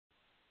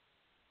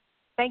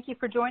Thank you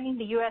for joining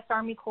the U.S.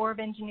 Army Corps of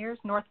Engineers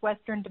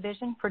Northwestern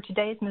Division for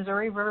today's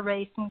Missouri River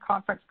Basin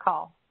conference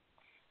call.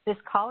 This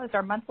call is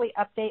our monthly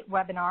update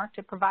webinar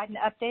to provide an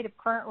update of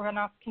current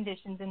runoff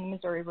conditions in the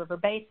Missouri River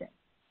Basin.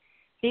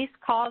 These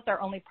calls are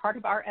only part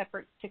of our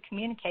efforts to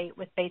communicate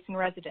with basin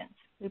residents.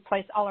 We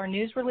place all our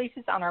news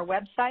releases on our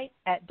website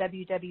at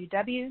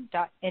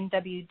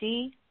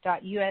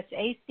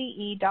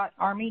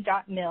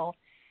www.nwd.usace.army.mil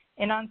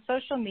and on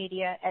social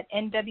media at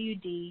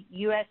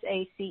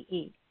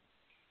NWDUSACE.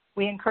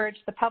 We encourage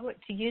the public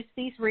to use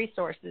these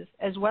resources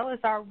as well as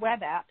our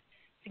web app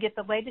to get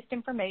the latest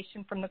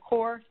information from the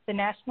Corps, the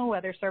National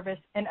Weather Service,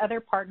 and other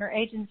partner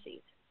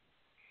agencies.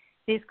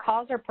 These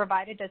calls are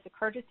provided as a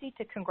courtesy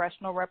to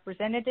congressional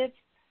representatives,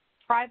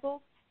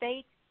 tribal,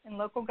 state, and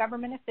local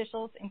government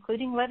officials,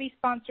 including levee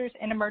sponsors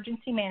and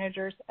emergency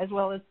managers, as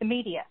well as the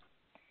media.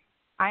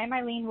 I am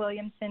Eileen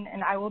Williamson,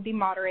 and I will be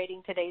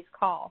moderating today's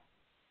call.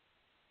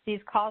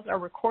 These calls are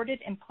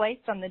recorded and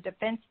placed on the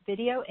Defense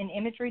Video and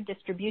Imagery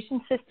Distribution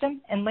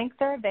System, and links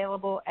are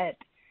available at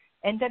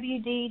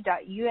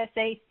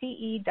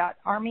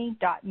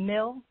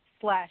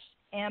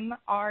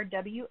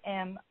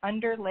nwd.usace.army.mil/MRWM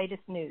under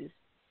Latest News.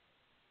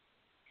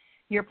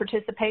 Your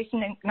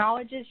participation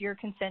acknowledges your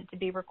consent to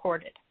be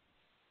recorded.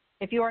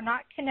 If you are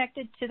not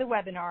connected to the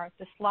webinar,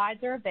 the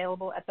slides are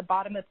available at the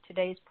bottom of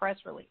today's press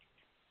release.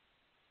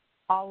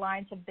 All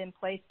lines have been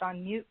placed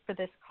on mute for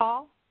this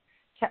call.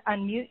 To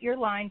unmute your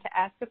line to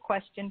ask a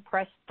question,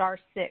 press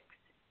 *6.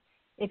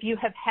 If you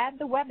have had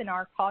the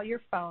webinar call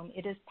your phone,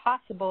 it is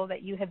possible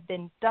that you have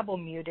been double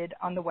muted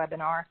on the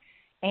webinar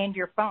and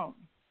your phone.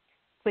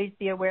 Please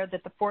be aware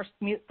that the forced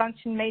mute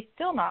function may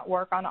still not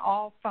work on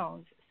all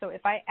phones, so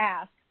if I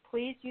ask,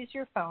 please use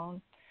your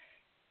phone's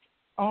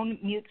own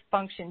mute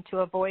function to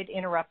avoid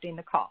interrupting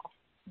the call.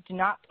 Do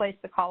not place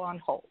the call on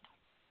hold.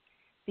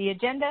 The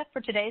agenda for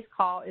today's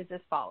call is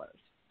as follows.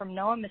 From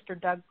NOAA, Mr.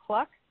 Doug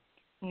Cluck.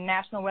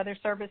 National Weather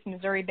Service,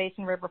 Missouri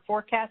Basin River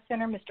Forecast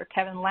Center, Mr.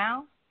 Kevin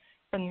Lau.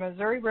 From the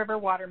Missouri River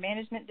Water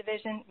Management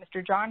Division,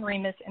 Mr. John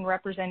Remus and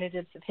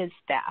representatives of his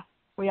staff.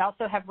 We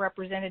also have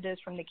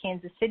representatives from the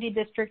Kansas City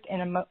District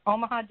and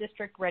Omaha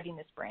District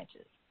readiness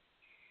branches.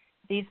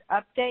 These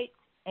updates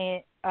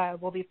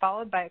will be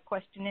followed by a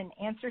question and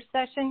answer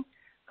session.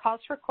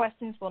 Calls for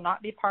questions will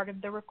not be part of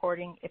the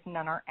recording if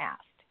none are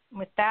asked.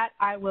 With that,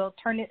 I will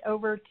turn it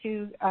over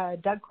to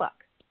Doug Cluck.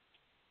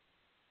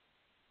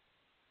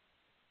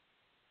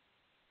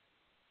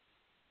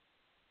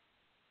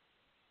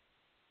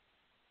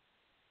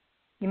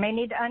 You may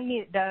need to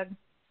unmute, Doug.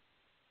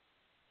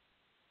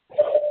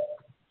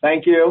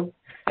 Thank you.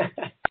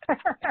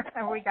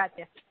 We got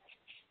you.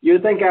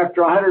 You'd think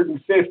after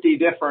 150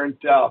 different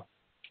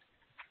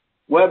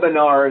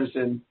webinars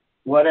and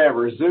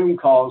whatever, Zoom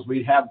calls,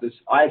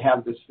 I'd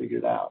have this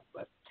figured out.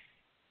 But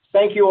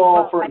thank you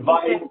all for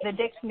inviting. I think the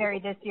dictionary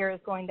this year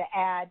is going to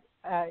add,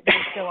 you're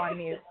still on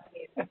mute.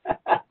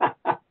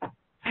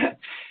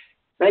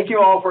 Thank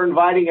you all for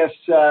inviting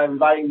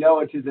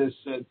NOAA to this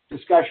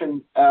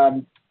discussion.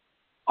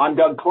 I'm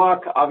Doug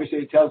Cluck. Obviously,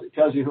 it tells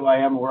you who I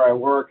am, where I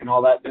work, and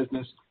all that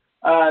business.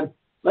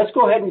 Let's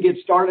go ahead and get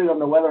started on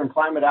the weather and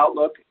climate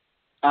outlook.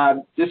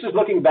 This is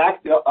looking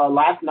back the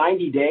last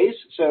 90 days,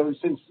 so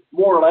since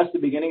more or less the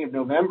beginning of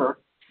November.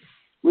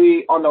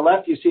 On the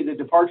left, you see the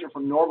departure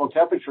from normal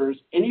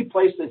temperatures. Any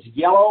place that's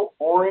yellow,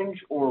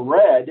 orange, or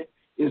red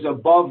is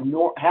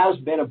has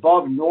been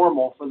above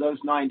normal for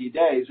those 90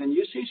 days. And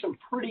you see some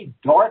pretty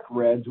dark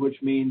reds, which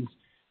means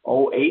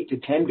 8 to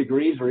 10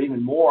 degrees or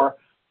even more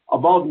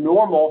above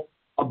normal,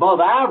 above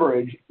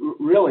average,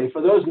 really,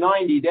 for those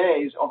 90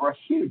 days over a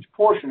huge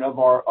portion of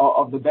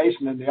the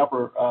basin in the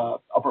upper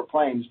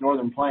plains,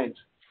 northern plains.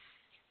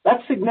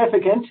 That's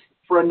significant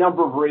for a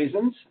number of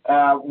reasons.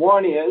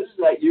 One is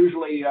that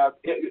usually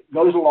it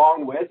goes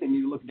along with, and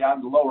you look down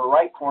in the lower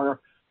right corner,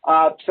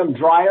 some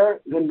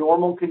drier than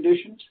normal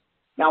conditions.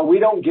 Now, we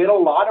don't get a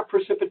lot of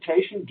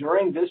precipitation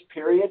during this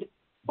period,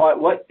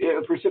 but what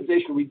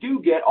precipitation we do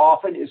get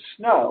often is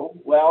snow.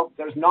 Well,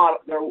 there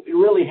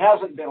really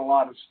hasn't been a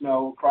lot of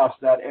snow across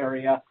that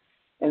area,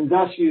 and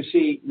thus you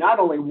see not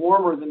only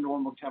warmer than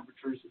normal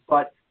temperatures,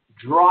 but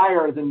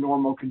drier than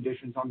normal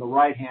conditions on the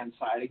right-hand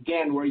side.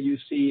 Again, where you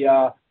see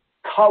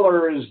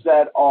colors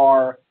that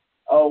are,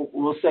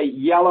 we'll say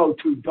yellow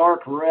to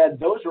dark red.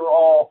 Those are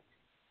all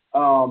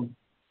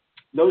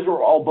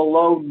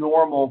below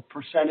normal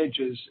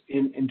percentages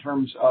in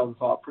terms of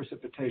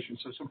precipitation.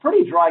 So some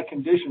pretty dry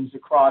conditions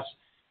across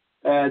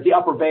the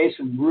upper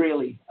basin,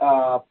 really,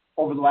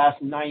 over the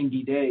last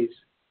 90 days.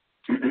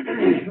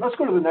 Let's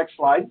go to the next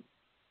slide.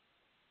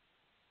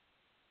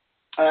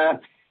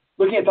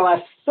 Looking at the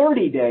last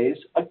 30 days,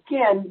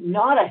 again,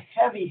 not a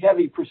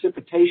heavy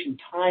precipitation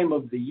time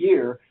of the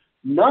year.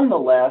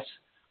 Nonetheless,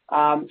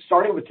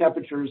 starting with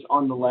temperatures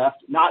on the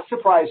left, not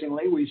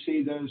surprisingly, we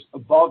see those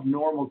above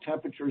normal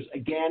temperatures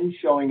again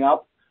showing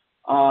up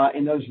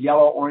in those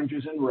yellow,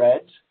 oranges, and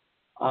reds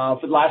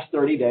for the last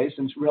 30 days,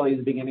 since really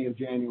the beginning of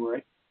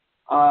January.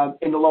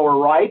 In the lower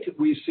right,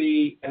 we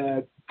see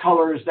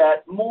colors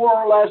that more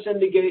or less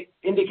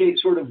indicate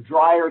sort of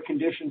drier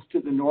conditions to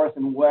the north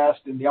and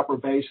west in the upper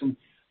basin,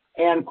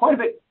 and quite a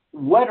bit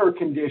wetter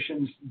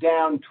conditions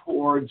down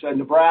towards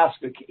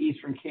Nebraska,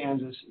 eastern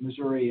Kansas,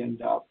 Missouri,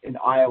 and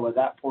Iowa,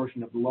 that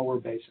portion of the lower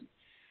basin.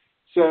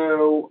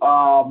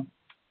 So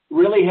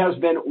really has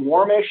been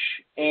warmish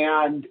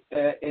and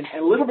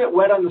a little bit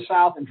wet on the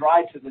south and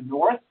dry to the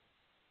north.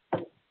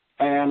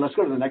 And let's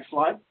go to the next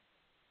slide.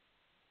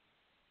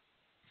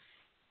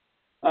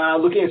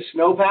 Looking at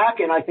snowpack,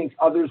 and I think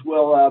others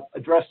will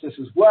address this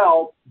as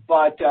well,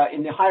 but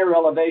in the higher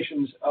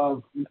elevations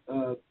of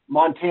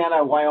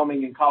Montana,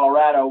 Wyoming, and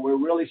Colorado, we're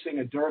really seeing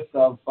a dearth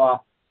of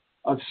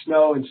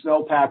snow and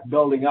snowpack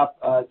building up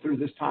through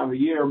this time of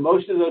year.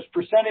 Most of those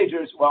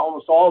percentages, well,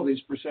 almost all of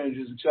these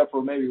percentages, except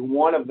for maybe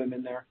one of them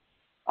in there,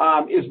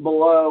 is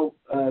below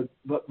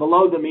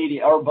the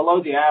median or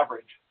below the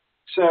average.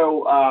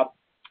 So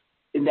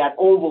in that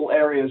oval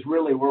area is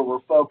really where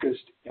we're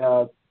focused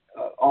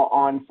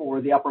on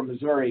for the upper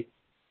Missouri.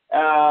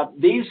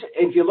 These,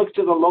 if you look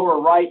to the lower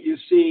right, you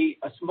see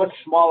a much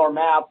smaller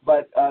map,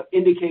 but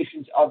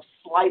indications of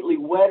slightly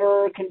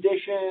wetter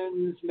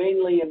conditions,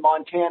 mainly in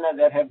Montana,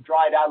 that have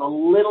dried out a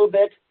little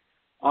bit.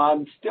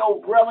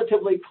 Still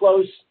relatively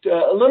close to,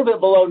 a little bit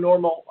below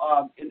normal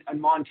in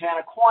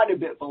Montana, quite a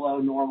bit below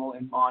normal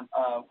in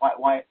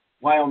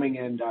Wyoming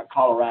and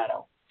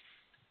Colorado.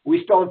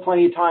 We still have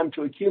plenty of time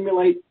to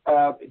accumulate.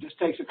 It just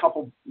takes a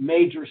couple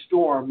major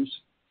storms.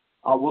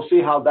 We'll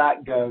see how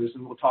that goes,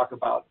 and we'll talk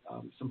about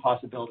some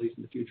possibilities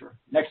in the future.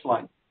 Next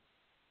slide.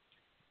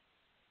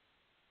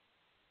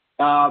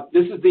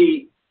 This is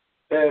the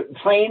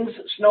plains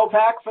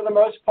snowpack for the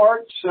most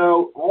part.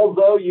 So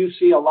although you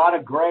see a lot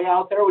of gray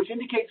out there, which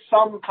indicates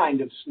some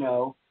kind of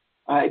snow,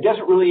 it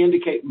doesn't really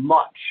indicate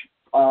much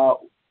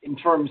in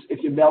terms,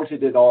 if you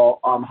melted it all,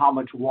 how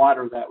much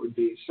water that would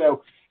be.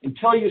 So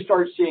until you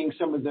start seeing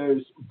some of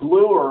those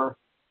bluer,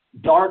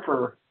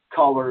 darker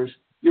colors,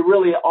 you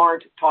really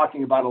aren't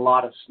talking about a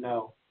lot of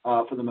snow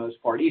for the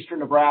most part. Eastern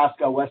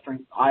Nebraska,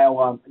 western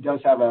Iowa does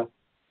have a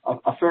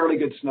fairly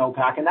good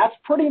snowpack, and that's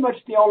pretty much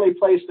the only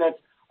place that's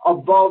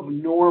above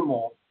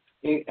normal.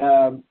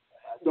 The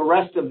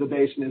rest of the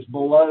basin is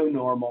below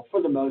normal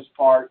for the most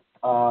part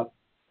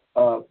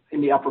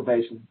in the upper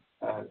basin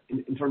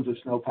in terms of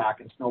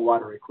snowpack and snow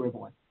water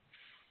equivalent.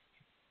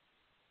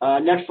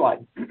 Next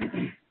slide.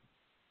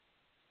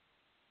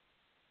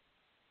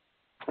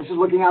 This is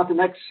looking out the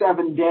next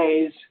 7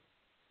 days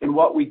and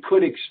what we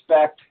could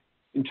expect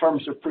in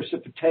terms of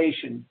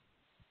precipitation.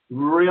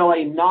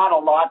 Really not a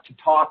lot to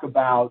talk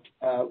about.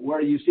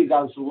 Where you see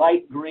those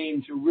light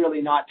greens, you're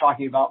really not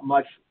talking about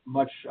much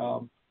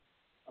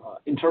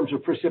in terms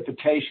of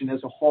precipitation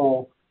as a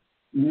whole.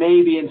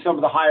 Maybe in some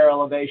of the higher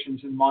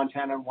elevations in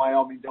Montana and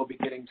Wyoming, they'll be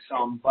getting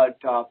some, but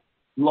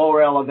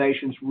lower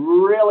elevations,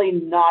 really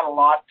not a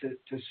lot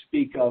to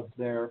speak of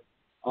there.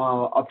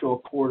 Up to a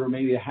quarter,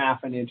 maybe a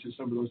half an inch of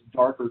some of those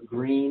darker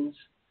greens.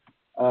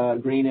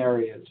 Green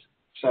areas.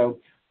 So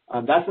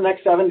that's the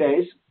next 7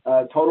 days.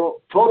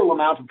 Total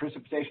amount of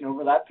precipitation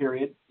over that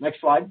period. Next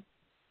slide.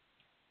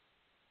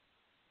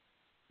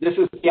 This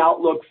is the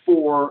outlook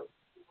for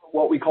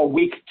what we call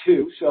week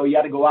 2. So you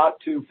had to go out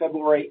to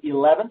February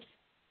 11th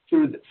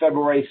through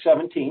February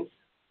 17th.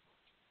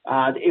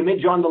 The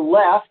image on the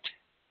left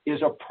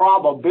is a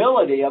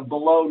probability of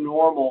below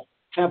normal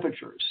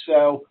temperatures.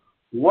 So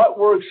what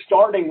we're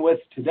starting with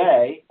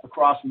today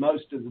across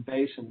most of the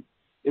basin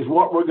is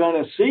what we're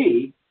going to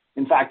see.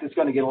 In fact, it's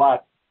going to get a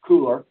lot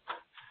cooler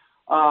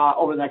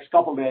over the next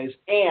couple of days,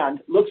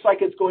 and looks like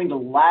it's going to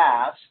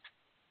last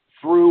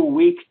through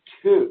week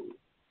 2.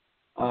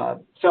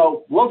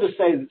 So we'll just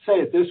say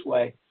it this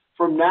way.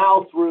 From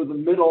now through the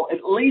middle,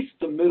 at least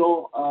the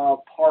middle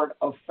part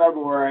of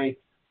February,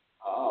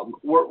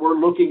 we're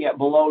looking at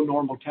below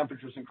normal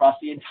temperatures across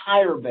the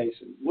entire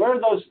basin. Where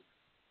those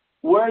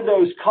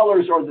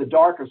colors are the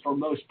darkest, or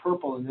most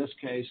purple in this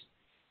case,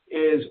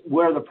 is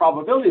where the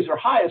probabilities are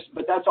highest,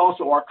 but that's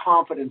also our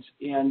confidence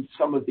in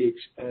some of the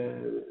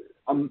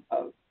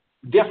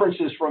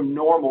differences from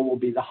normal will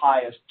be the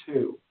highest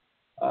too,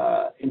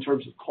 in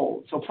terms of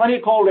cold. So plenty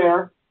of cold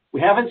air.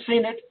 We haven't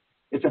seen it.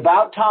 It's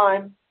about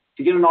time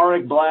to get an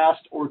Arctic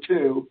blast or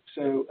two.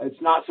 So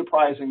it's not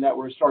surprising that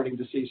we're starting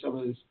to see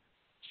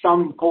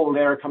some cold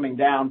air coming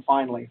down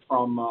finally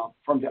from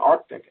the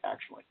Arctic,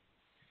 actually.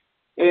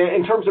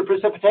 In terms of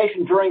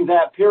precipitation during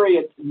that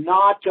period,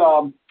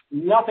 nothing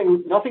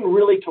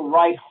really to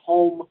write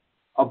home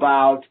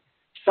about.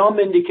 Some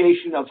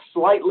indication of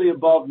slightly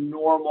above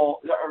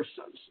normal, or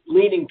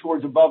leaning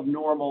towards above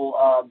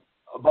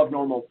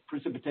normal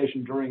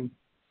precipitation during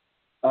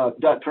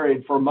that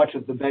period for much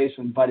of the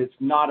basin, but it's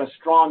not a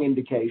strong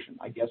indication,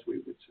 I guess we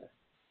would say,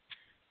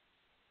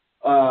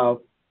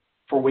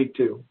 for week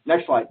 2.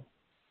 Next slide.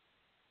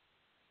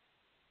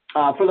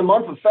 For the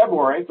month of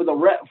February, for the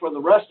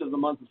rest of the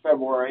month of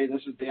February,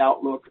 this is the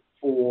outlook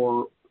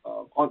for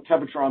on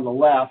temperature on the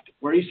left,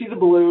 where you see the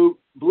blue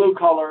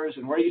colors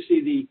and where you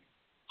see the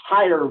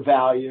higher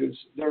values,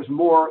 there's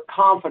more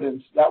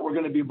confidence that we're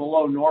going to be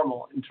below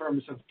normal in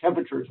terms of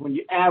temperatures when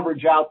you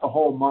average out the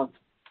whole month.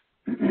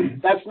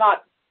 That's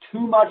not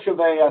too much of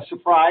a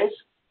surprise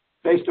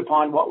based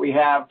upon what we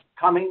have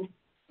coming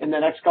in the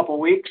next couple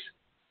of weeks.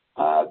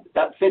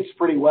 That fits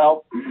pretty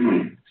well,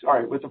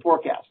 with the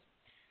forecast.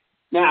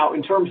 Now,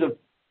 in terms of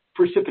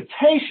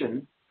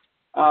precipitation,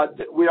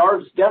 we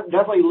are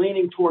definitely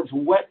leaning towards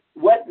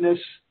wetness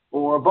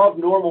or above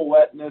normal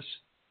wetness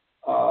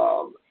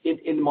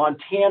in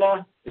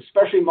Montana,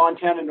 especially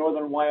Montana,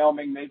 northern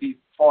Wyoming, maybe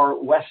far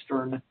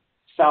western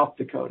South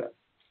Dakota.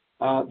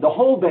 The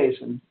whole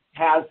basin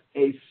has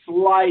a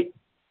slight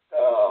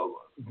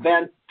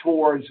bent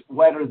towards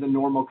wetter than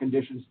normal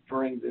conditions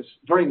during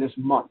this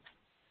month.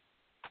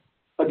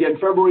 Again,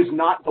 February is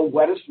not the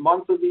wettest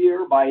month of the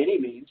year by any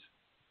means.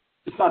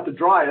 It's not the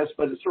driest,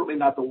 but it's certainly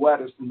not the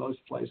wettest in most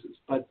places.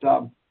 But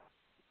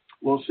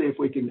we'll see if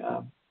we can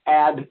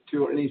add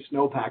to any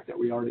snowpack that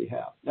we already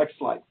have. Next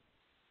slide.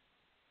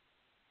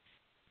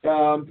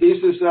 This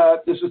is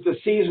the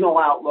seasonal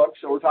outlook.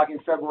 So we're talking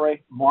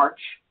February, March,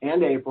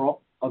 and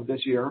April of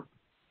this year.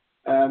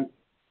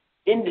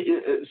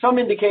 Some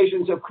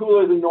indications of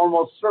cooler than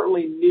normal,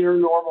 certainly near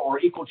normal or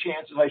equal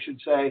chances, I should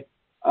say,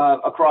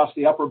 across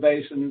the upper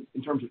basin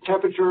in terms of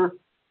temperature.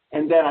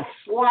 And then a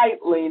slight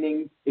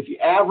leaning, if you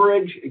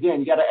average,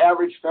 again, you got to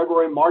average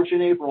February, March,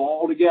 and April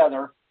all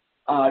together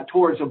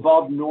towards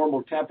above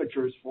normal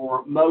temperatures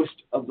for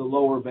most of the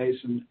lower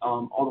basin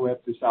all the way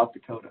up to South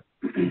Dakota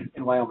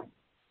and Wyoming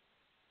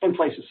and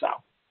places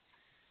south.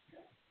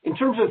 In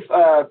terms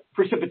of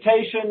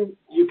precipitation,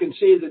 you can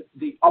see that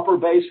the upper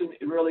basin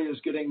really is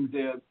getting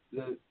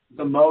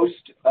the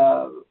most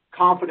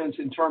confidence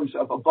in terms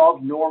of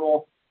above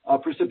normal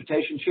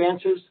precipitation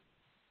chances.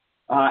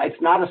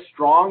 It's not a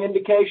strong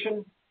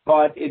indication,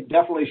 but it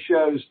definitely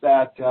shows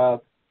that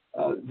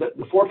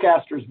the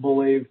forecasters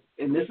believe,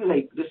 and this,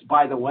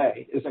 by the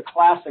way, is a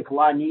classic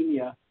La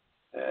Nina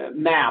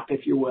map,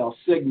 if you will,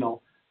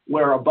 signal,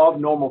 where above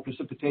normal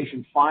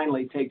precipitation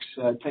finally takes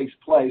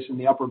place in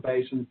the upper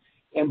basin,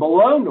 and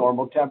below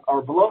normal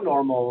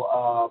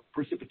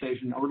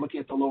precipitation. We're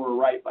looking at the lower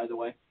right, by the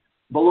way.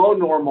 Below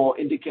normal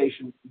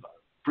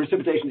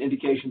precipitation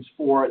indications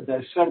for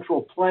the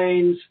central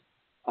plains.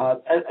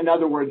 In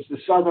other words, the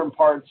southern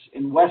parts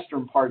and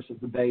western parts of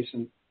the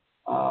basin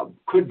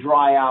could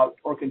dry out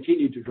or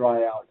continue to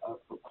dry out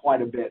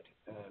quite a bit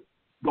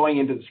going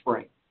into the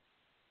spring.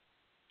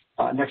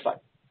 Next slide.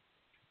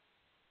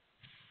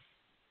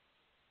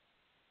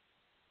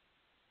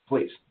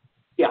 Please.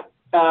 Yeah.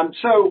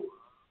 So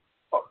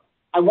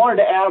I wanted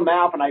to add a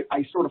map, and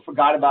I sort of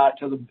forgot about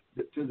it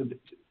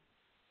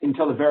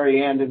until the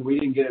very end, and we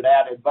didn't get it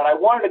added. But I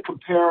wanted to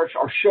compare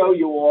or show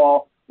you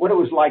all what it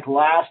was like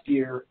last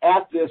year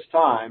at this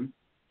time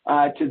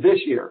to this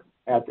year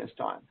at this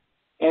time.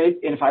 And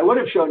if I would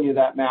have shown you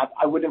that map,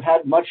 I wouldn't have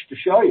had much to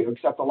show you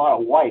except a lot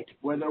of white,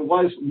 where there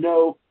was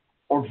no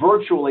or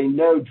virtually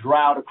no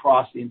drought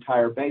across the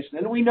entire basin.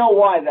 And we know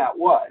why that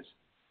was.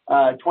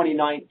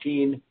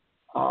 2019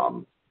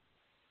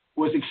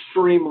 was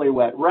extremely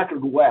wet,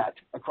 record wet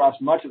across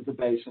much of the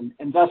basin,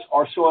 and thus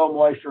our soil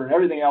moisture and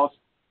everything else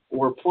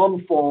were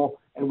plumb full,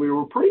 and we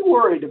were pretty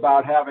worried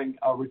about having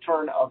a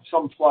return of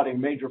some flooding,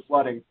 major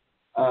flooding,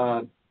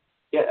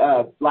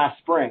 last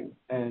spring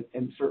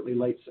and certainly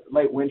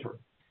late winter.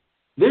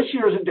 This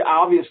year is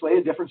obviously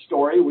a different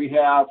story. We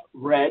have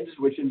reds,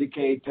 which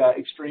indicate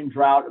extreme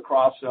drought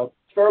across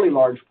fairly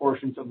large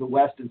portions of the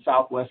west and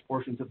southwest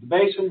portions of the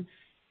basin,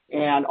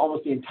 and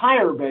almost the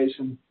entire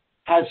basin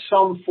has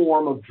some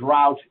form of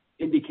drought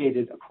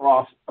indicated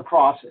across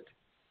it.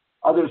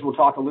 Others will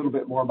talk a little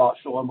bit more about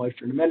soil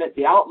moisture in a minute.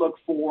 The outlook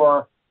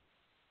on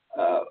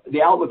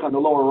the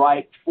lower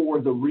right for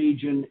the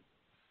region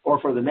or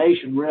for the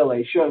nation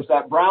really shows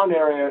that brown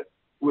area,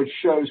 which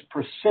shows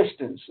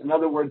persistence. In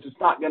other words, it's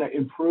not going to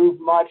improve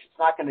much. It's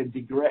not going to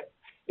degrade.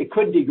 It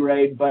could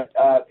degrade, but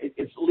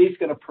it's at least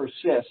going to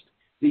persist.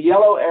 The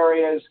yellow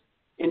areas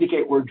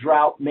indicate where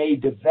drought may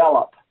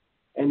develop,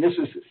 and this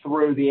is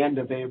through the end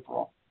of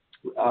April.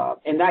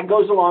 And that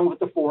goes along with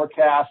the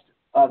forecast,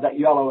 that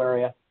yellow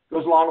area,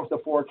 goes along with the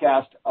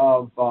forecast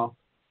of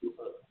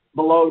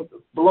below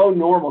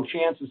normal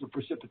chances of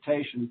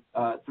precipitation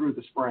through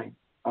the spring,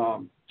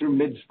 through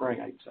mid-spring,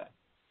 I'd say.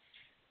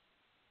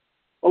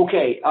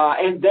 Okay,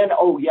 and then,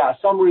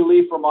 some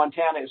relief for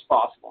Montana is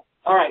possible.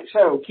 All right,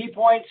 so key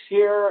points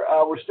here.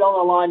 We're still in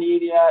the La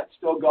Nina, it's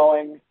still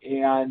going,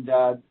 and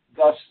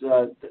thus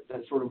the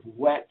sort of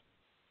wet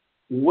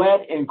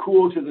and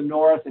cool to the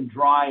north and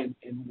dry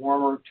and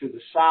warmer to the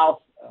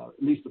south.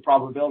 At least the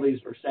probabilities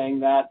are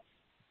saying that.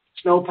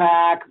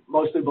 Snowpack,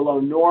 mostly below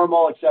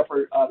normal, except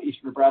for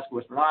eastern Nebraska,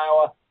 western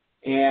Iowa,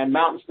 and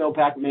mountain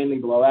snowpack mainly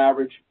below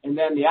average. And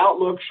then the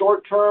outlook,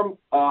 short term,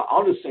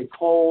 I'll just say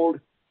cold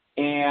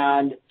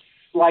and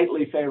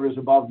slightly favors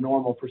above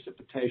normal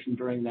precipitation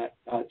during that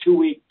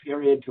 2-week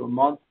period to a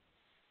month.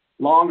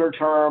 Longer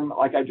term,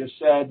 like I just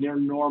said, near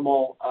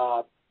normal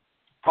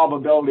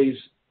probabilities,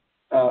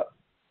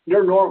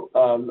 near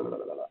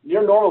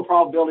normal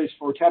probabilities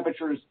for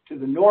temperatures to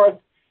the north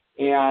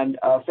and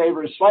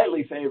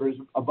slightly favors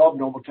above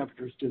normal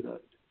temperatures to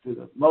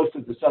the most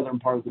of the southern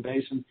part of the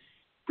basin.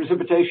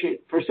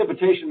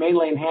 Precipitation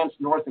mainly enhanced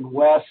north and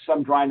west.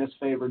 Some dryness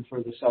favored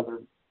for the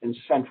southern and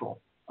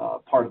central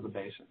part of the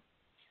basin.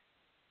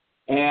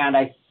 And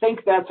I think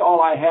that's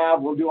all I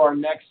have. We'll do our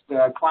next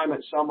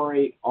climate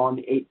summary on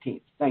the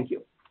 18th. Thank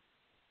you.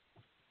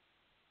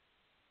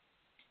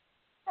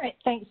 All right,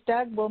 thanks,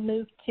 Doug. We'll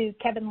move to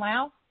Kevin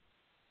Lau.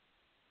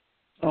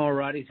 All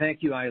righty.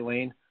 Thank you,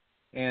 Eileen.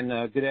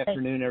 And good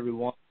afternoon,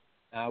 everyone.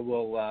 I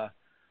will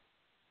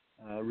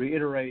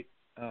reiterate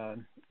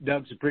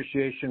Doug's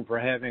appreciation for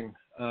having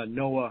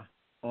NOAA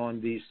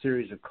on these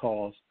series of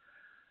calls.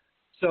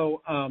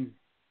 So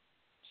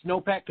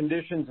snowpack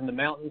conditions in the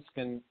mountains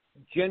can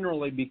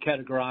generally be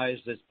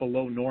categorized as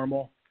below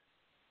normal.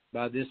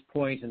 By this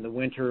point in the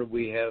winter,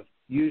 we have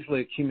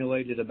usually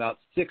accumulated about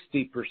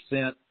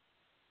 60%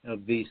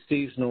 of the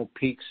seasonal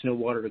peak snow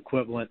water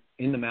equivalent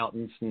in the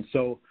mountains. And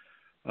so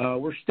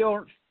we're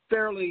still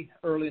fairly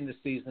early in the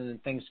season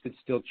and things could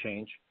still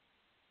change.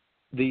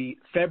 The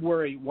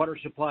February water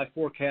supply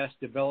forecast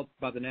developed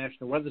by the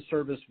National Weather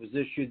Service was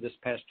issued this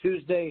past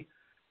Tuesday,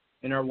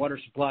 and our water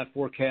supply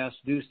forecasts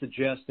do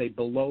suggest a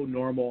below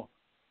normal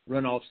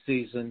runoff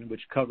season,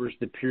 which covers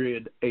the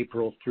period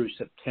April through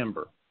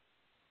September.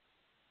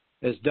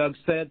 As Doug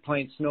said,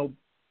 plain snow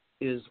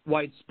is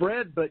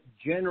widespread but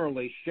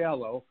generally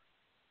shallow,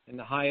 and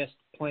the highest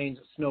plains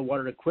snow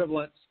water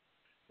equivalents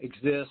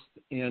exist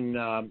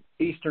in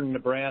eastern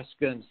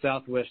Nebraska and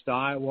southwest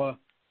Iowa,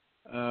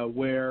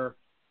 where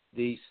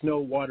the snow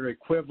water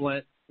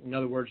equivalent, in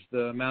other words,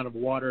 the amount of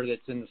water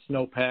that's in the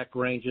snowpack,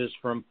 ranges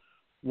from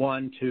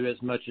 1 to as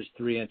much as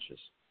 3 inches.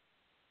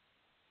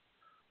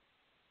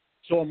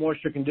 Soil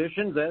moisture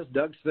conditions, as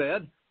Doug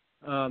said,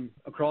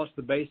 across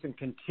the basin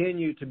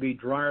continue to be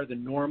drier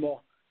than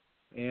normal,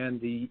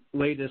 and the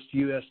latest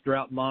U.S.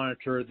 drought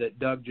monitor that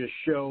Doug just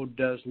showed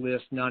does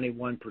list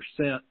 91%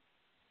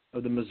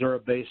 of the Missouri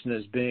Basin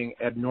as being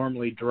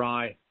abnormally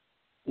dry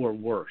or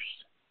worse.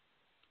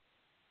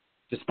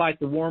 Despite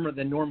the warmer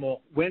than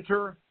normal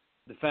winter,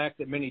 the fact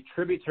that many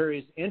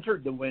tributaries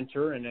entered the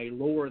winter in a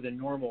lower than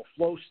normal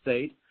flow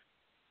state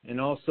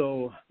and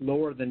also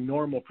lower than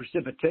normal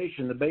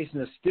precipitation, the basin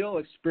has still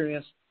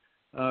experienced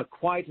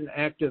quite an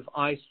active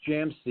ice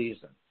jam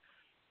season.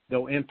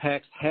 Though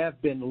impacts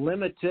have been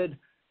limited,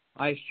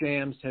 ice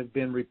jams have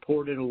been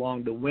reported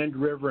along the Wind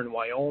River in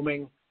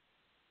Wyoming,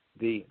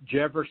 the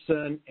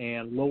Jefferson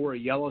and Lower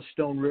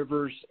Yellowstone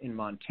rivers in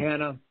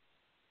Montana,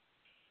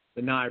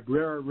 the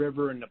Niobrara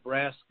River in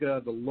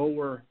Nebraska, the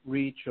lower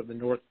reach of the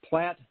North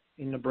Platte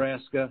in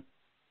Nebraska,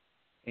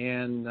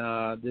 and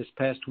this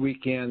past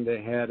weekend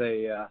they had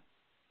a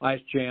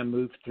ice jam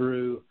move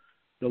through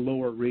the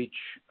lower reach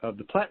of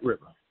the Platte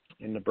River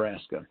in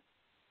Nebraska.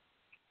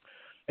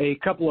 A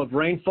couple of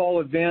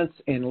rainfall events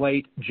in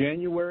late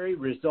January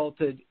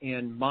resulted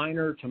in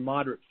minor to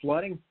moderate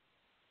flooding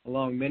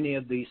along many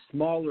of the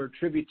smaller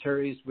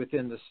tributaries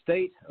within the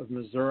state of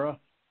Missouri,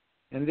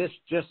 and this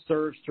just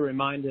serves to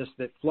remind us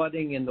that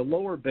flooding in the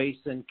lower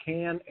basin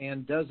can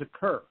and does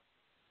occur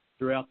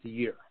throughout the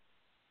year.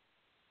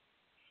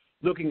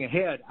 Looking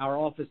ahead, our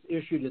office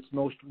issued its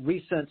most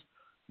recent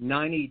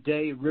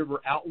 90-day river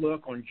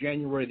outlook on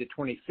January the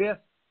 25th,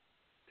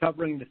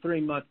 covering the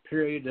 3-month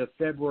period of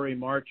February,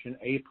 March, and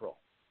April.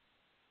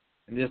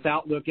 And this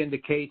outlook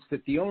indicates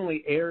that the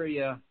only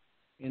area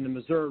in the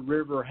Missouri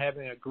River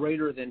having a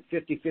greater than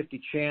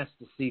 50-50 chance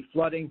to see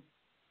flooding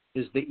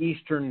is the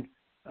eastern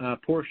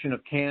portion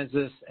of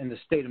Kansas and the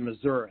state of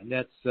Missouri. And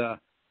that's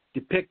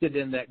depicted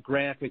in that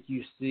graphic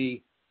you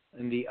see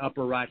in the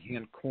upper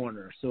right-hand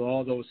corner. So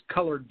all those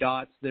colored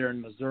dots there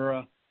in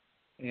Missouri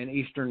and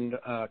eastern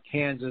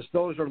Kansas,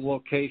 those are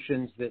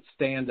locations that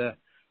stand a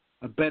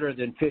better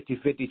than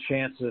 50-50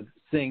 chance of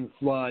seeing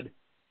flood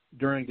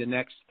during the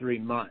next 3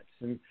 months.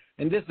 And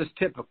this is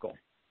typical.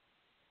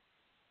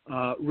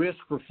 Risk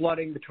for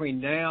flooding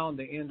between now and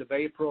the end of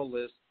April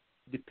is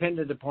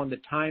dependent upon the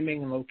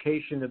timing and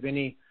location of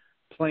any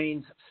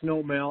plains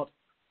snowmelt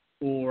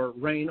or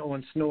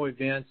rain-on-snow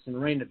events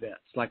and rain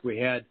events like we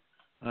had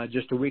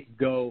just a week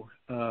ago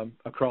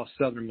across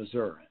southern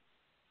Missouri.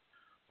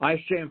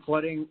 Ice jam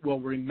flooding will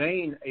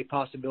remain a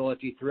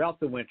possibility throughout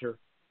the winter,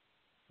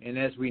 and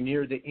as we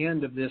near the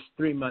end of this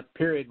 3-month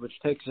period, which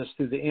takes us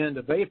through the end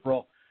of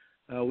April,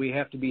 we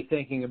have to be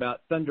thinking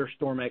about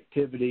thunderstorm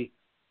activity,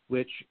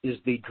 which is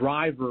the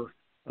driver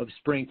of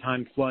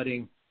springtime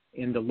flooding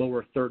in the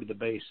lower third of the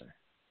basin.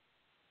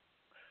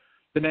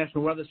 The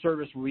National Weather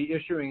Service will be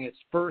issuing its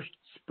first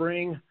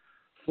spring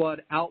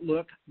flood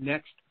outlook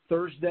next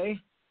Thursday,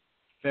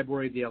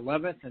 February the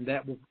 11th, and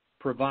that will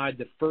provide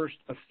the first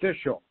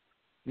official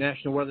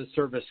National Weather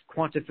Service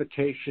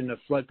quantification of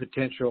flood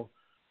potential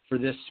for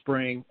this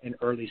spring and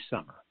early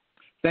summer.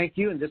 Thank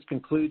you, and this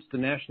concludes the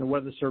National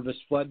Weather Service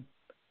flood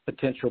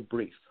potential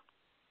brief.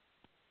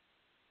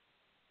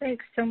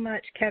 Thanks so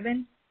much,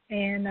 Kevin.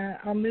 And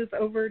I'll move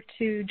over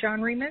to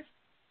John Remus.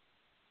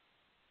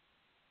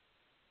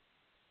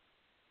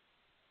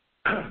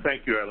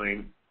 Thank you,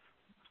 Eileen.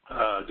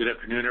 Good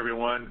afternoon,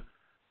 everyone.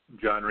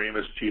 John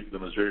Remus, Chief of the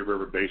Missouri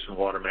River Basin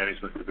Water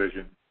Management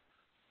Division.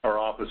 Our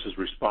office is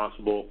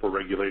responsible for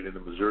regulating the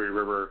Missouri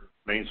River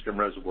Mainstem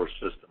Reservoir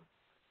System.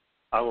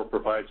 I will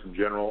provide some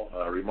general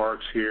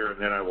remarks here,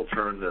 and then I will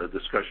turn the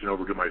discussion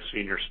over to my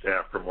senior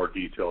staff for more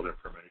detailed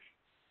information.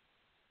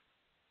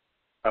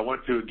 I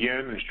want to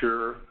again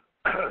assure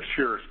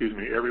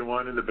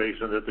everyone in the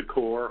basin that the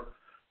Corps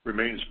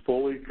remains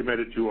fully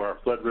committed to our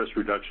flood risk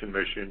reduction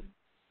mission,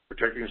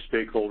 protecting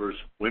stakeholders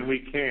when we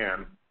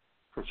can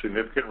from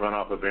significant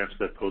runoff events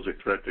that pose a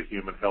threat to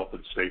human health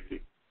and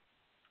safety.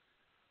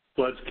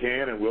 Floods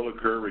can and will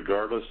occur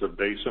regardless of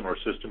basin or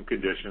system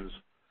conditions,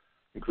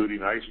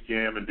 including ice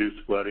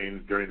jam-induced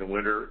flooding during the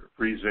winter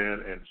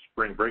freeze-in and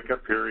spring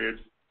breakup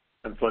periods,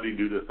 and flooding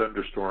due to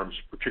thunderstorms,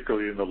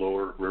 particularly in the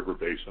lower river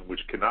basin,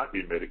 which cannot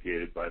be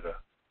mitigated by the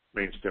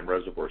Mainstem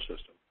Reservoir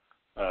System,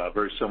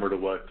 very similar to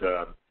what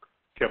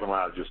Kevin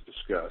Lau just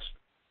discussed.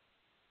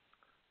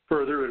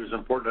 Further, it is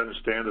important to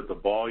understand that the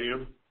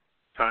volume,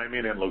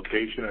 timing, and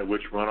location at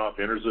which runoff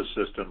enters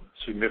the system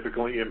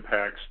significantly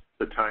impacts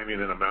the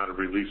timing and amount of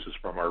releases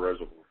from our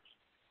reservoirs.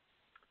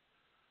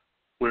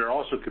 We are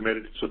also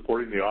committed to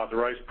supporting the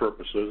authorized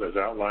purposes as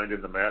outlined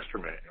in the Master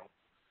Manual.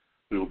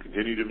 We will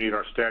continue to meet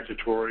our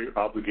statutory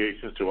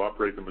obligations to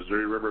operate the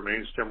Missouri River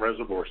Mainstem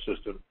Reservoir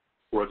System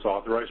for its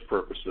authorized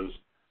purposes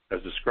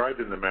as described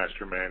in the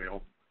Master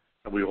Manual,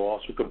 and we will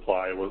also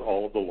comply with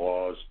all of the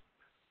laws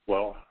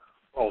while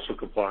also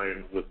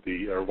complying with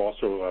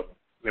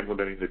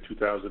implementing the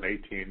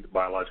 2018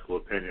 biological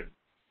opinion.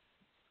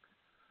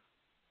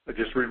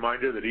 Just a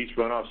reminder that each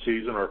runoff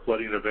season or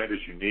flooding event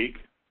is unique.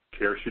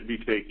 Care should be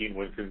taken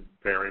when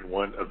comparing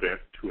one event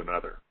to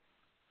another.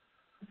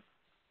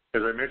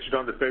 As I mentioned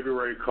on the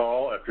February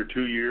call, after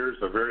 2 years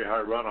of very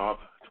high runoff,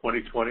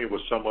 2020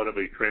 was somewhat of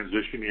a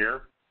transition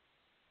year.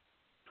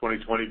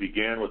 2020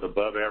 began with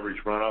above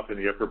average runoff in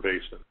the upper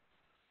basin.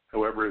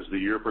 However, as the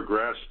year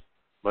progressed,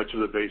 much of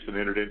the basin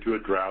entered into a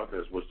drought,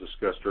 as was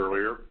discussed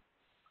earlier.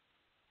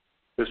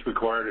 This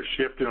required a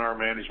shift in our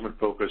management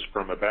focus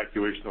from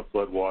evacuation of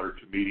flood water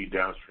to meeting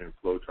downstream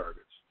flow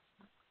targets.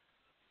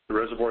 The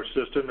reservoir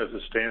system, as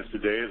it stands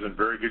today, is in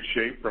very good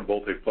shape from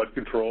both a flood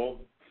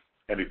control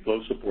and a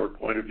flow support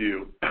point of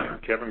view.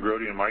 Kevin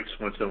Grody and Mike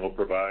Swinson will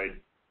provide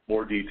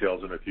more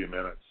details in a few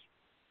minutes.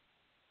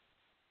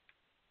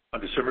 On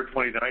December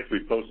 29th, we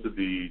posted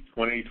the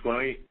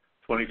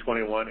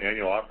 2020-2021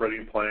 Annual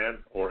Operating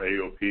Plan, or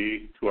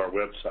AOP, to our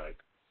website.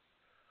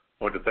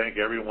 I want to thank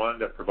everyone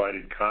that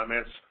provided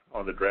comments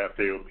on the draft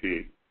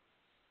AOP.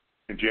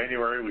 In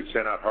January, we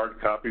sent out hard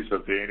copies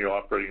of the Annual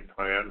Operating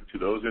Plan to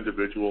those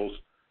individuals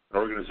and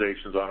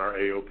organizations on our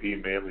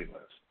AOP mailing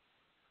list.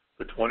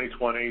 The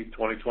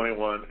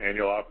 2020-2021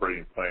 Annual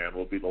Operating Plan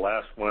will be the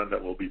last one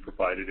that will be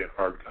provided in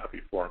hard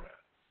copy format.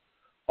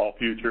 All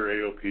future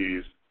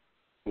AOPs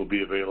will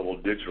be available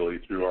digitally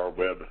through our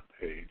web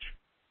page.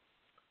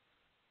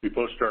 We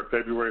posted our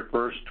February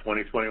 1st,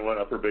 2021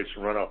 Upper Basin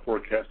Runoff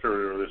Forecast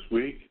earlier this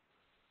week.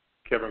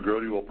 Kevin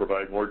Grody will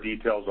provide more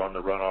details on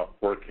the runoff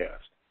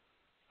forecast.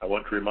 I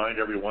want to remind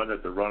everyone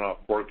that the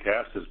runoff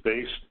forecast is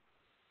based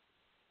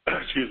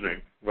on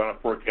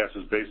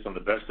the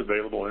best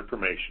available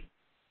information.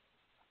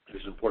 It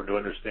is important to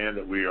understand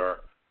that we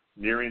are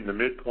nearing the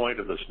midpoint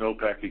of the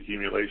snowpack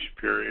accumulation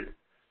period,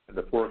 and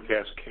the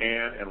forecast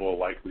can and will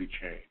likely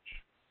change.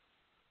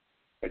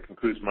 That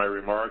concludes my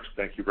remarks.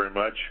 Thank you very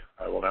much.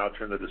 I will now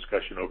turn the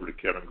discussion over to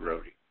Kevin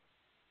Grody.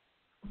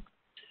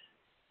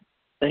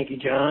 Thank you,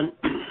 John.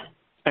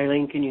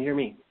 Eileen, can you hear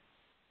me?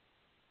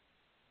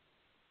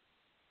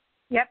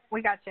 Yep,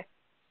 we got you.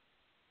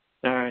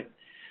 All right.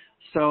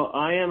 So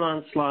I am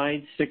on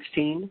slide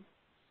 16.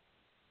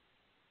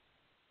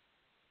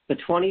 The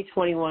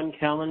 2021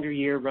 calendar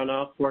year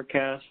runoff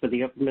forecast for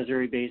the Upper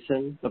Missouri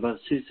Basin above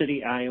Sioux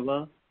City,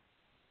 Iowa,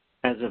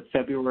 as of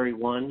February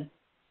 1,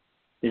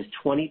 is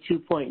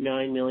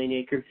 22.9 million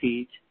acre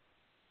feet,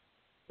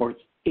 or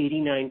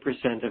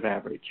 89% of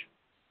average.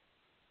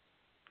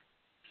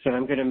 So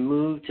I'm going to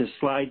move to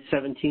slide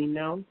 17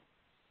 now.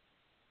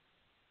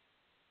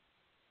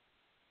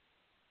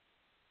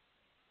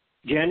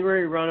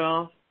 January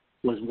runoff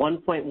was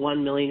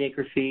 1.1 million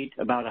acre feet,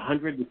 about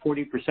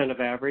 140% of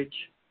average.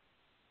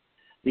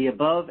 The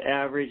above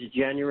average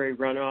January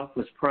runoff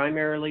was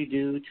primarily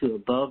due to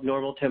above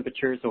normal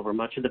temperatures over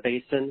much of the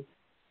basin,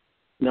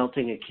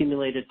 melting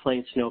accumulated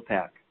plain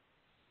snowpack.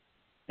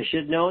 I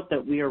should note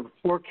that we are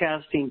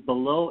forecasting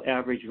below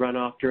average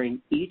runoff during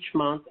each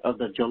month of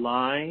the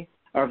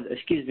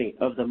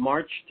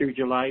March through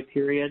July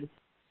period,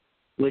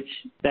 which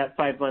that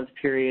 5-month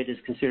period is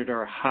considered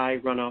our high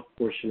runoff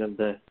portion of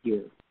the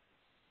year.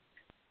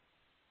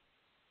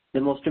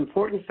 The most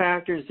important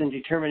factors in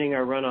determining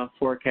our runoff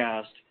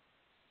forecast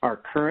are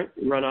current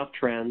runoff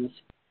trends,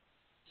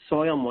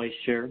 soil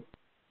moisture,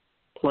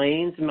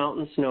 plains and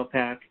mountain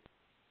snowpack,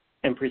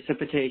 and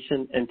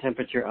precipitation and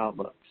temperature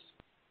outlooks.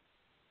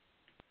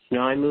 So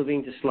now I'm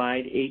moving to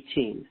slide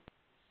 18.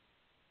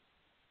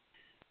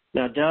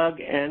 Now, Doug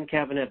and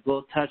Kevin have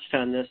both touched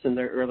on this in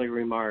their early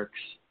remarks,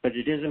 but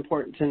it is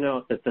important to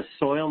note that the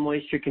soil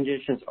moisture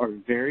conditions are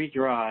very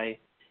dry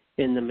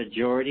in the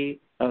majority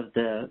of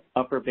the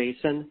upper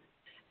basin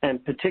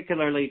and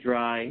particularly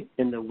dry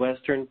in the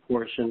western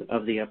portion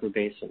of the upper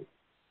basin.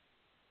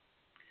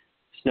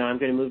 So now I'm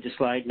going to move to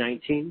slide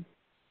 19.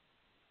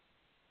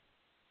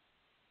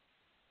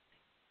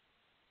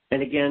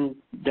 And again,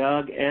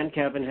 Doug and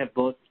Kevin have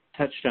both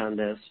touched on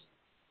this.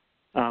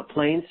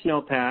 Plain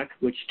snowpack,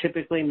 which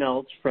typically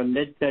melts from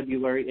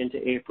mid-February into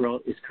April,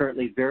 is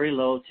currently very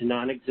low to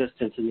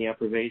non-existent in the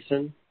upper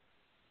basin.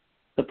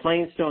 The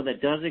plain snow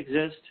that does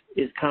exist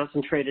is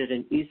concentrated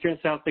in eastern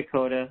South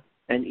Dakota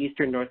and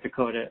eastern North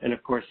Dakota, and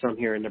of course some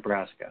here in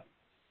Nebraska.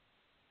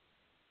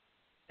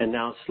 And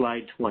now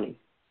slide 20.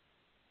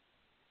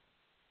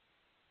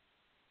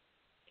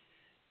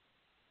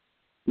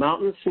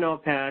 Mountain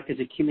snowpack is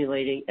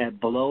accumulating at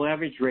below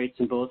average rates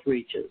in both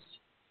reaches.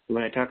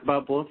 When I talk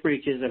about both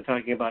reaches, I'm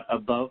talking about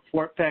above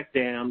Fort Peck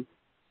Dam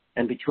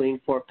and between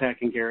Fort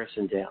Peck and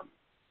Garrison Dam.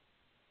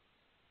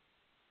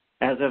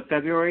 As of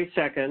February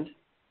 2nd,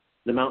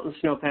 the mountain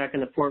snowpack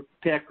in the Fort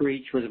Peck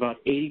reach was about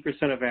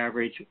 80% of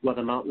average, while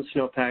the mountain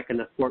snowpack in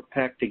the Fort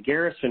Peck to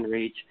Garrison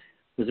reach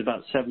was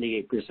about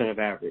 78% of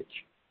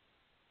average.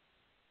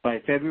 By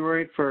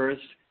February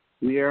 1st,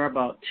 we are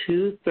about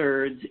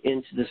 2/3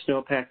 into the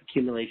snowpack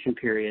accumulation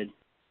period,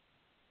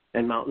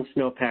 and mountain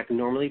snowpack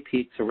normally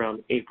peaks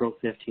around April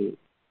 15th.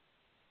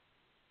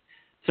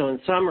 So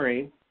in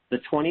summary, the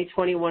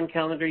 2021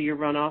 calendar year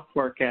runoff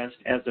forecast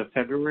as of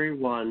February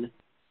 1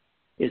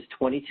 is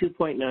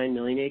 22.9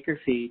 million acre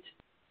feet,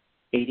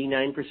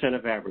 89%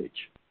 of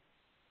average.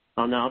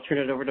 I'll now turn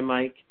it over to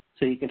Mike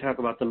so he can talk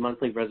about the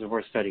monthly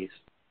reservoir studies.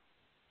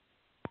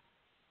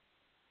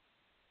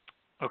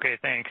 Okay,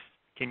 thanks.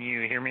 Can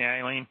you hear me,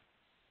 Eileen?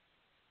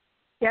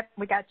 Yep,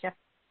 we got you.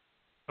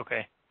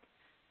 Okay.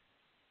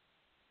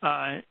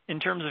 In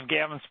terms of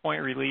Gavin's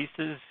Point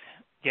releases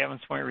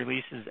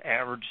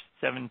averaged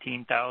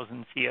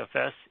 17,000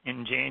 CFS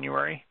in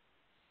January.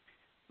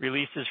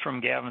 Releases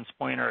from Gavin's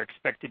Point are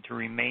expected to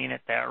remain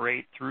at that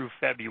rate through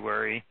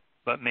February,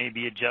 but may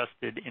be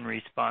adjusted in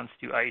response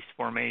to ice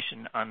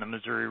formation on the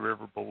Missouri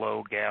River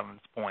below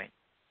Gavin's Point.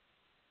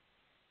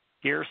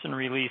 Garrison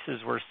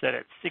releases were set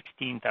at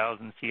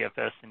 16,000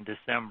 CFS in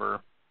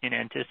December in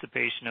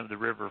anticipation of the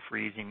river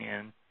freezing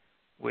in,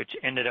 which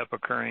ended up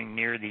occurring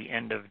near the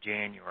end of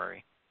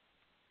January.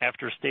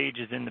 After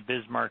stages in the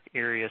Bismarck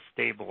area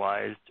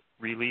stabilized,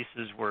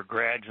 releases were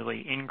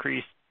gradually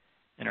increased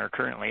and are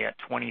currently at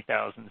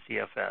 20,000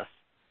 CFS.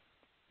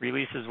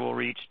 Releases will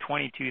reach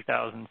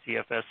 22,000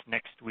 CFS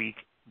next week,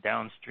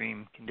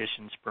 downstream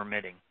conditions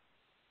permitting.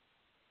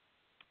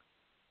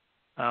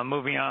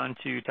 Moving on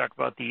to talk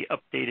about the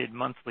updated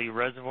monthly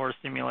reservoir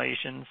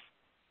simulations.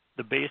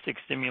 The basic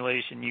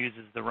simulation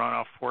uses the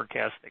runoff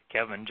forecast that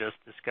Kevin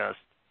just discussed.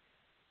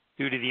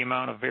 Due to the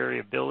amount of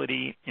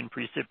variability in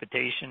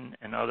precipitation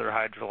and other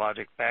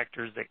hydrologic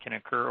factors that can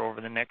occur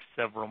over the next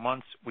several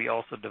months, we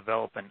also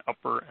develop an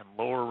upper and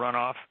lower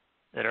runoff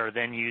that are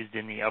then used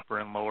in the upper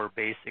and lower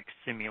basic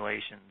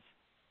simulations.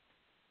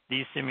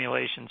 These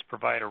simulations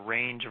provide a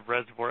range of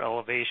reservoir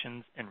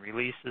elevations and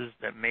releases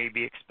that may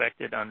be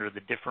expected under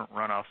the different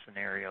runoff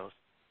scenarios.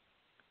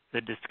 The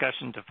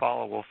discussion to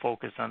follow will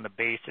focus on the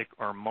basic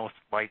or most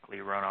likely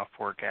runoff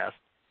forecast.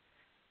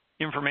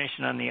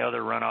 Information on the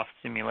other runoff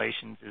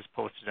simulations is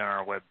posted on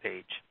our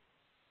webpage.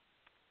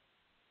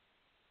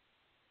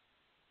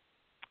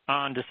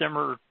 On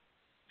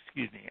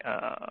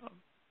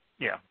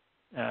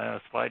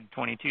slide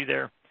 22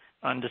 there.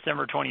 On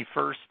December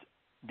 21st,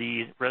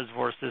 the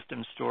reservoir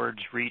system storage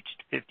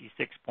reached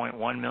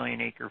 56.1 million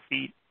acre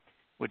feet,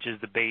 which is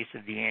the base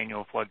of the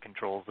annual flood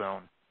control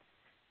zone.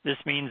 This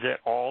means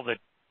that all the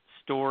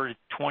stored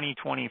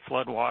 2020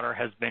 floodwater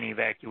has been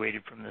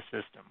evacuated from the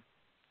system.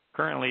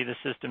 Currently, the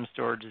system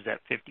storage is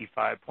at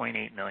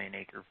 55.8 million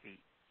acre feet.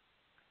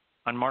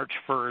 On March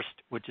 1st,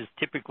 which is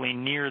typically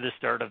near the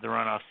start of the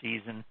runoff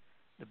season,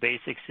 the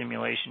basic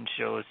simulation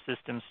shows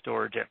system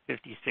storage at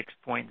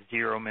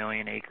 56.0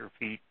 million acre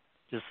feet,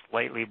 just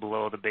slightly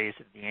below the base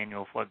of the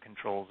annual flood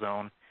control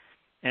zone,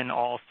 and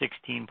all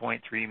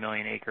 16.3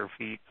 million acre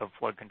feet of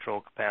flood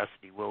control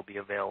capacity will be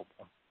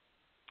available.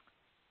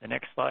 The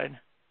next slide.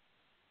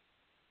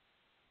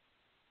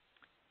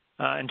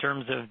 In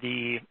terms of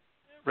the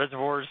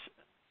reservoirs,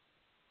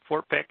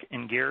 Fort Peck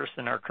and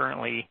Garrison are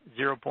currently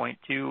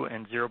 0.2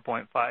 and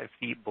 0.5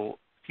 feet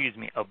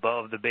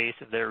above the base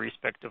of their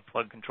respective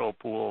flood control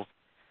pools,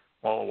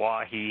 while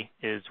Oahe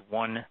is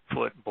 1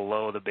 foot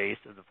below the base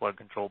of the flood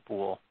control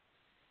pool.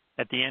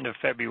 At the end of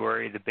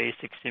February, the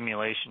basic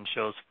simulation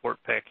shows Fort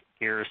Peck,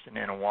 Garrison,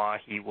 and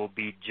Oahe will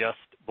be just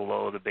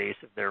below the base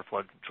of their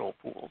flood control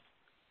pools.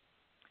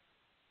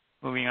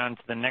 Moving on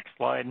to the next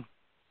slide.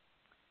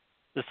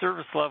 The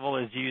service level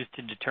is used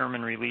to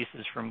determine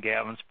releases from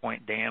Gavin's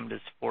Point Dam to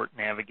support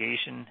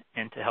navigation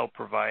and to help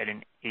provide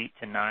an 8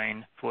 to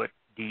 9 foot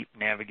deep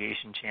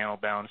navigation channel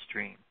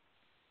downstream.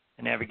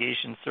 The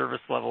navigation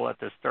service level at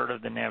the start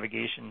of the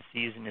navigation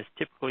season is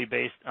typically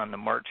based on the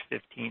March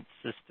 15th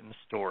system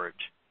storage.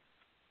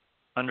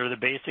 Under the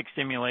basic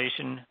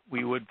simulation,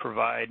 we would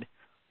provide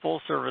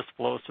full service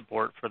flow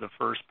support for the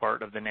first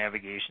part of the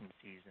navigation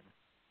season.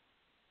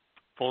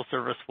 Full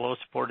service flow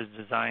support is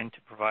designed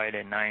to provide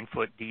a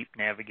 9-foot deep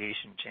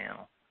navigation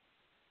channel.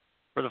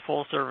 For the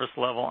full service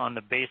level on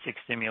the basic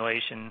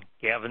simulation,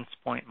 Gavins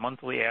Point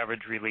monthly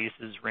average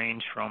releases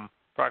range from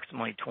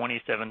approximately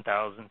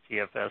 27,000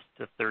 CFS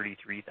to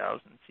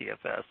 33,000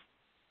 CFS.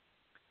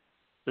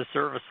 The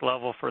service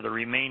level for the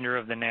remainder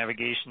of the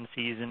navigation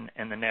season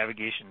and the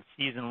navigation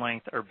season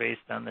length are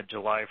based on the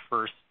July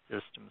 1st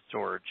system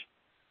storage.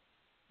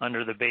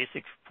 Under the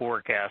basic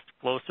forecast,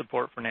 flow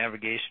support for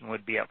navigation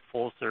would be at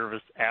full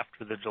service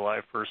after the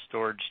July 1st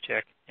storage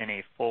check, and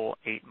a full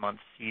 8-month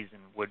season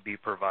would be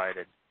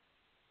provided.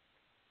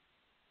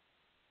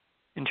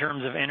 In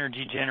terms of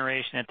energy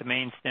generation at the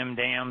main stem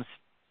dams,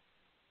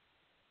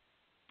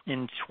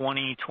 in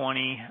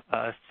 2020,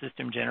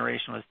 system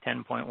generation was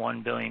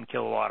 10.1 billion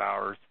kilowatt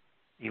hours.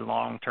 The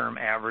long-term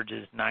average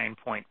is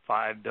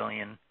 9.5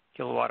 billion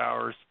kilowatt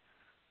hours.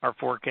 Our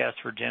forecast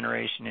for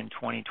generation in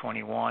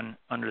 2021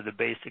 under the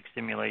basic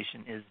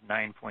simulation is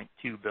 9.2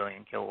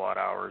 billion kilowatt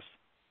hours.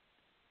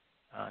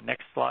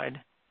 Next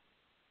slide.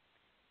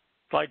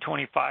 Slide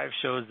 25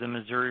 shows the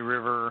Missouri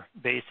River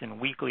Basin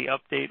weekly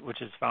update,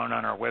 which is found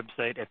on our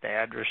website at the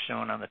address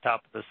shown on the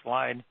top of the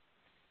slide.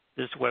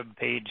 This web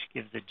page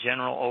gives a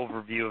general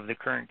overview of the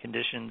current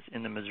conditions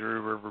in the Missouri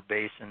River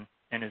Basin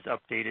and is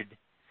updated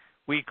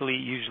weekly,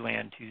 usually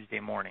on Tuesday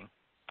morning.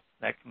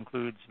 That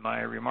concludes my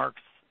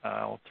remarks.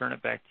 I'll turn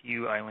it back to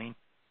you, Eileen.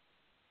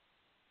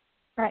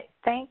 All right,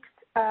 thanks.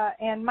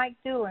 And Mike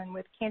Doolin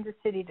with Kansas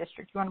City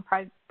District. You want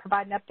to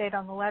provide an update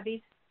on the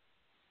levees?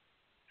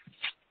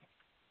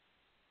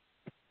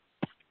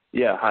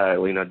 Yeah, hi,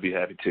 Eileen. I'd be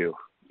happy to. You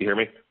hear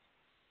me?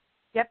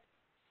 Yep.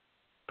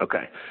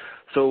 Okay.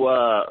 So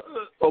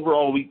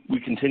overall,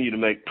 we continue to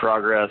make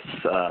progress,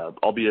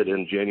 albeit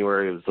in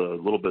January it was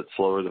a little bit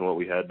slower than what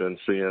we had been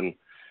seeing.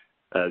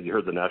 You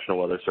heard the National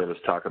Weather Service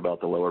talk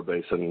about the lower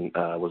basin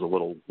was a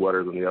little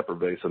wetter than the upper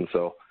basin.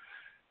 So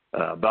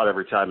about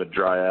every time it'd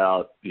dry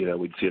out,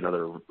 we'd see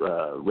another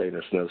rain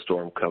or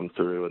snowstorm come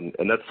through,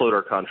 and that slowed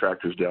our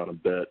contractors down a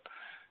bit.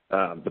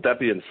 But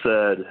that being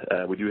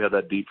said, we do have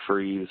that deep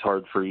freeze,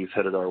 hard freeze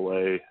headed our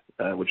way,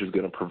 which is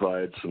going to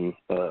provide some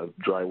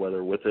dry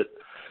weather with it.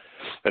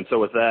 And so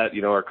with that,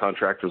 our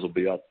contractors will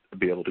be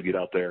able to get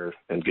out there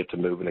and get to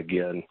moving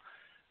again.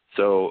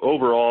 So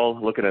overall,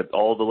 looking at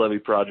all the levee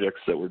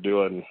projects that we're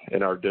doing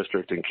in our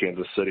district in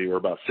Kansas City, we're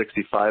about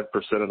 65%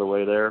 of the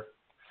way there.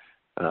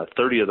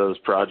 30 of those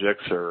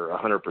projects are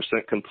 100%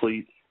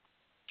 complete.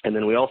 And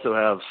then we also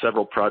have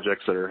several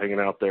projects that are hanging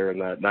out there in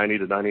that 90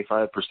 to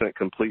 95%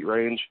 complete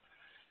range.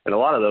 And a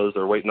lot of those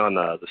are waiting on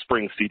the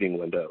spring seeding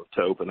window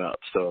to open up.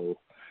 So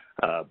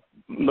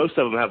most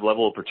of them have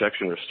level of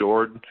protection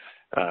restored.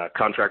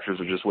 Contractors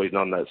are just waiting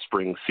on that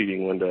spring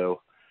seeding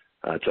window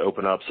to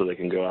open up so they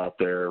can go out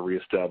there,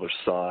 reestablish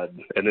sod.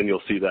 And then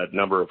you'll see that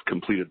number of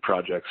completed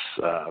projects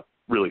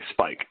really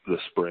spike this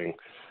spring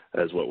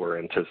as what we're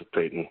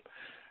anticipating.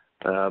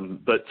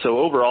 But so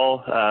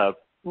overall,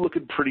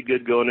 looking pretty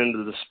good going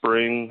into the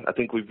spring. I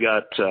think we've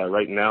got,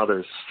 right now,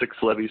 there's 6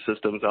 levee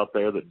systems out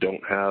there that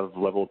don't have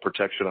level of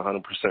protection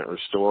 100%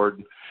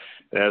 restored.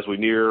 As we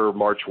near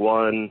March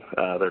 1,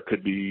 there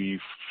could be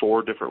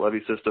 4 different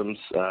levee systems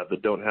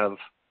that don't have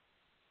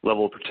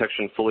level of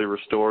protection fully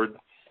restored.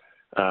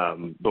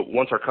 But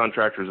once our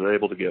contractors are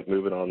able to get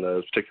moving on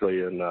those,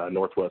 particularly in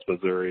northwest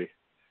Missouri,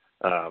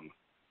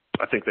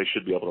 I think they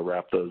should be able to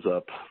wrap those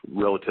up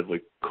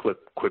relatively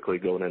quickly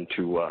going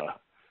into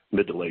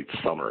mid to late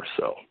summer.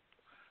 So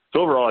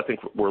overall, I think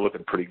we're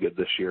looking pretty good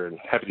this year, and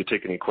happy to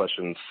take any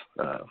questions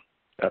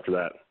after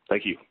that.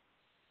 Thank you.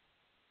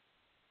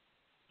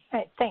 All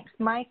right, thanks,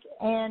 Mike.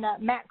 And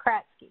Matt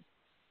Kratzke.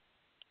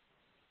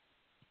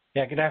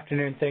 Yeah, good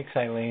afternoon. Thanks,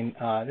 Eileen.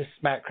 This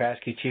is Matt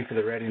Kratzke, Chief of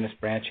the Readiness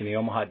Branch in the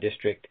Omaha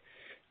District.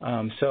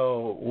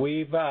 So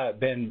we've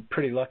been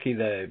pretty lucky,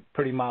 the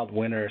pretty mild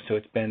winter, so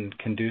it's been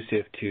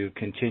conducive to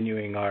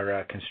continuing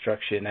our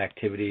construction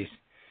activities.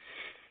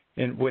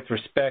 And with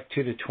respect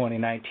to the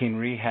 2019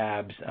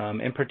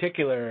 rehabs, in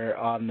particular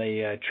on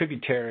the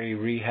tributary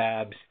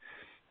rehabs,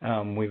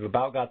 we've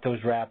about got those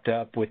wrapped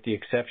up, with the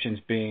exceptions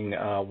being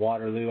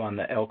Waterloo on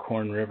the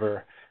Elkhorn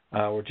River.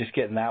 We're just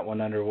getting that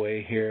one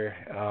underway here.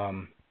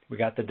 We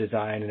got the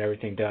design and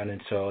everything done,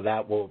 and so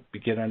that will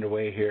get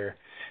underway here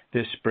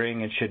this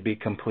spring and should be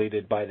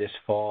completed by this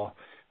fall.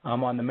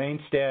 On the main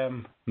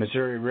stem,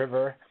 Missouri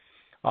River,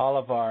 all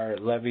of our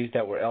levees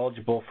that were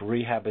eligible for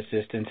rehab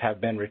assistance have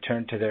been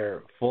returned to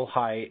their full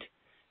height,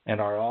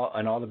 and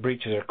all the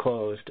breaches are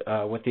closed,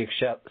 with the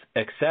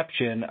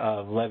exception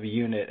of levee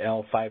unit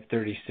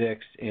L536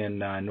 in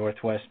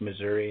northwest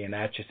Missouri in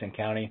Atchison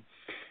County.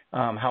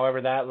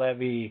 However, that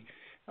levee,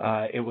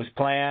 it was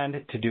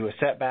planned to do a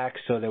setback,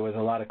 so there was a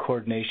lot of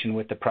coordination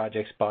with the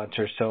project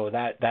sponsor. So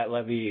that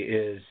levee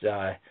is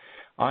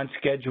on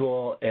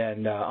schedule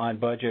and on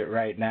budget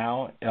right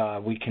now.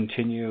 We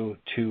continue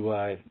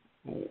to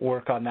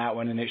work on that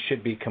one, and it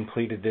should be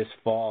completed this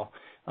fall.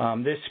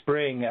 This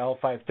spring,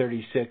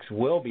 L536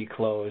 will be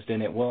closed,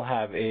 and it will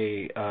have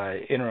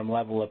a interim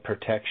level of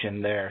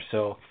protection there.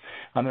 So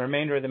on the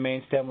remainder of the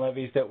main stem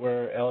levees that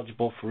were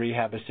eligible for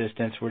rehab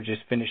assistance, we're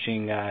just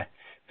finishing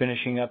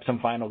up some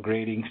final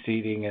grading,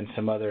 seeding, and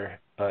some other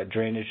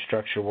drainage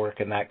structure work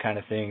and that kind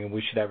of thing, and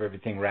we should have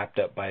everything wrapped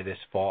up by this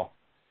fall.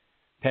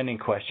 Pending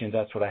questions,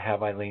 that's what I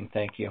have, Eileen.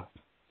 Thank you.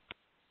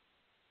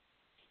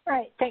 All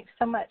right. Thanks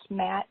so much,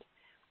 Matt.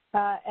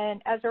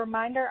 And as a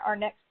reminder, our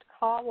next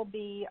call will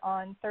be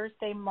on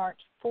Thursday, March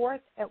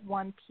 4th at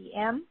 1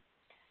 p.m.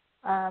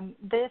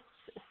 This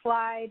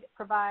slide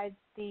provides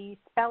the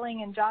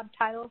spelling and job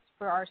titles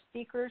for our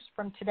speakers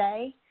from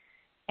today.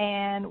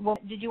 And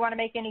did you want to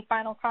make any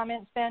final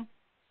comments, Ben?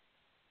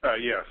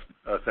 Yes,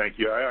 thank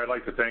you. I'd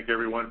like to thank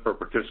everyone for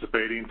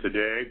participating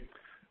today,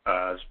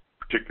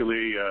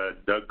 particularly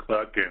Doug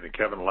Cluck and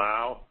Kevin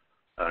Lau,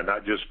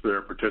 not just for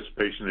their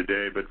participation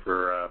today, but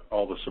for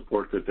all the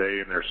support that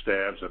they and their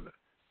staffs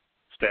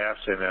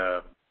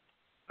and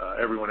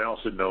everyone else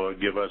at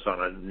NOAA give us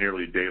on a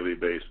nearly daily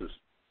basis.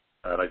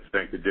 I'd like to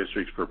thank the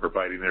districts for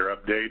providing their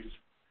updates,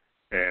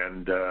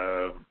 and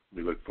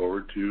we look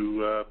forward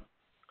to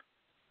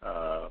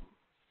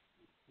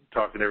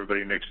talking to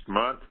everybody next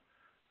month.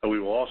 We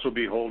will also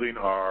be holding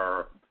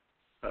our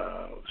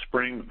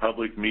spring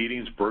public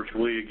meetings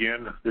virtually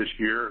again this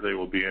year. They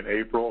will be in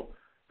April,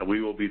 and we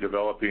will be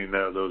developing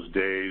those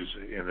days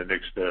in the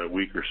next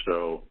week or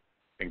so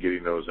and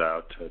getting those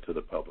out to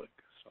the public.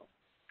 So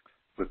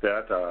with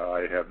that,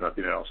 I have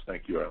nothing else.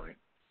 Thank you, Eileen.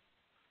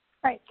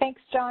 All right.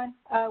 Thanks, John.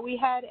 We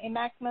had a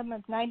maximum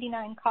of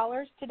 99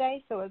 callers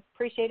today, so I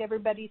appreciate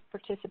everybody's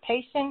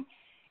participation,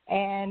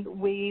 and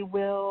we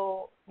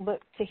will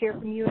look to hear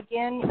from you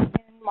again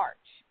in March.